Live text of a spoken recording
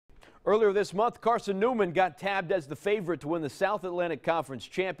Earlier this month, Carson-Newman got tabbed as the favorite to win the South Atlantic Conference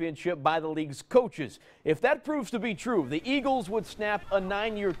Championship by the league's coaches. If that proves to be true, the Eagles would snap a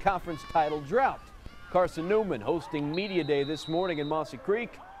 9-year conference title drought. Carson-Newman hosting Media Day this morning in Mossy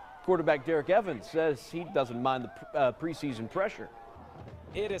Creek. Quarterback Derek Evans says he doesn't mind the preseason pressure.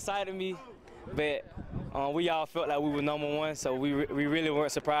 It excited me, but we all felt like we were #1, so we really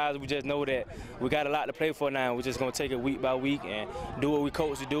weren't surprised. We just know that we got a lot to play for now. We're just gonna take it week by week and do what we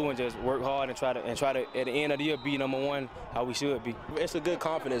coach to do and just work hard and try to at the end of the year be #1 how we should be. It's a good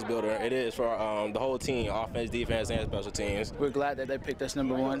confidence builder. It is for the whole team, offense, defense, and special teams. We're glad that they picked us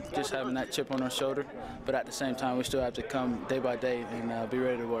 #1, just having that chip on our shoulder. But at the same time, we still have to come day by day and be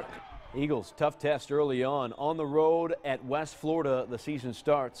ready to work. Eagles tough test early on the road at West Florida. The season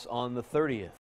starts on the 30th.